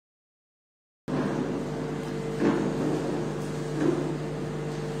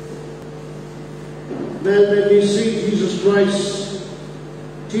Well, when we see Jesus Christ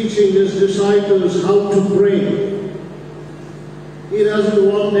teaching his disciples how to pray, he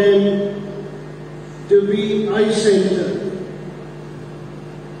doesn't want them to be I-centered.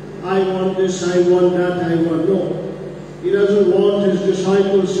 I want this, I want that, I want no. He doesn't want his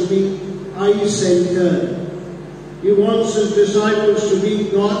disciples to be I-centered. He wants his disciples to be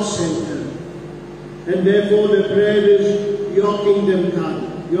God-centered. And therefore the prayer is, your kingdom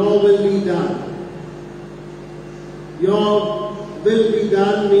come, your will be done. Your will be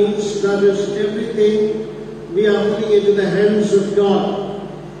done means that is everything we are putting into the hands of God.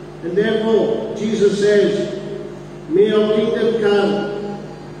 And therefore Jesus says, may your kingdom come,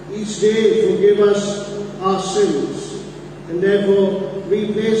 each day forgive us our sins. And therefore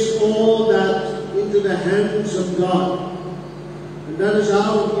we place all that into the hands of God. And that is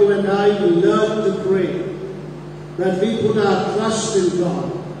how you and I will learn to pray. That we put our trust in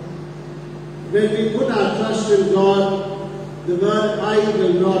God. When we put our trust in God, the word I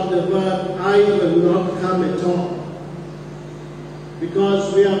will not come at all.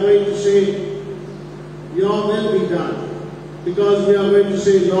 Because we are going to say, your will be done. Because we are going to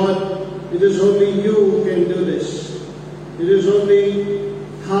say, Lord, it is only you who can do this. It is only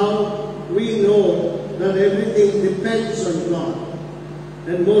how we know that everything depends on God.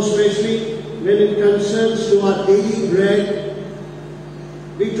 And most especially when it concerns to our daily bread,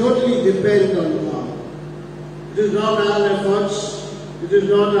 we totally depend on God. It is not our efforts, it is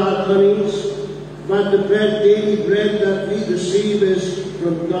not our earnings, but the daily bread that we receive is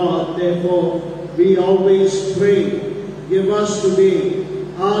from God. Therefore, we always pray, give us today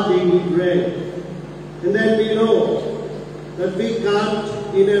our daily bread. And then we know that we can't,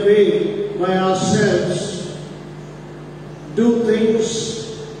 in a way, by ourselves, do things,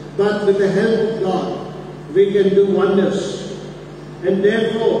 but with the help of God, we can do wonders. And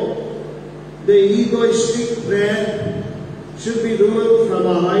therefore, the egoistic prayer should be removed from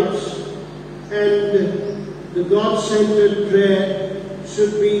our lives, and the God-centered prayer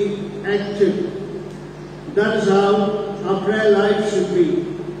should be active. That is how our prayer life should be.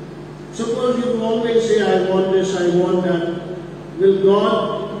 Suppose you always say, I want this, I want that. Will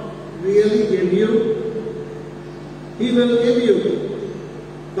God really give you? He will give you,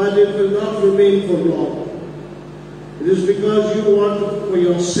 but it will not remain for long. It is because you want it for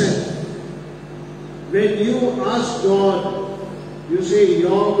yourself. When you ask God, you say,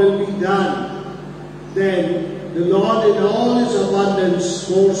 your will be done, then the Lord in all his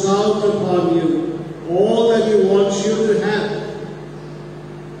abundance pours out upon you all that he wants you to have.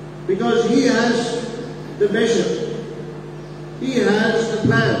 Because he has the measure, he has the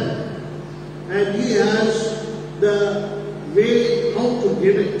plan, and he has the way how to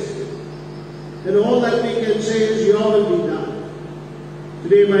give it. And all that we can say is, your will be done.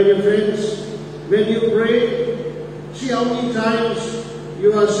 Today, my dear friends, when you pray, see how many times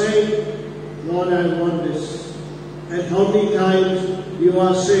you are saying, Lord, I want this. And how many times you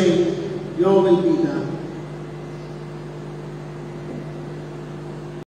are saying, your will be done.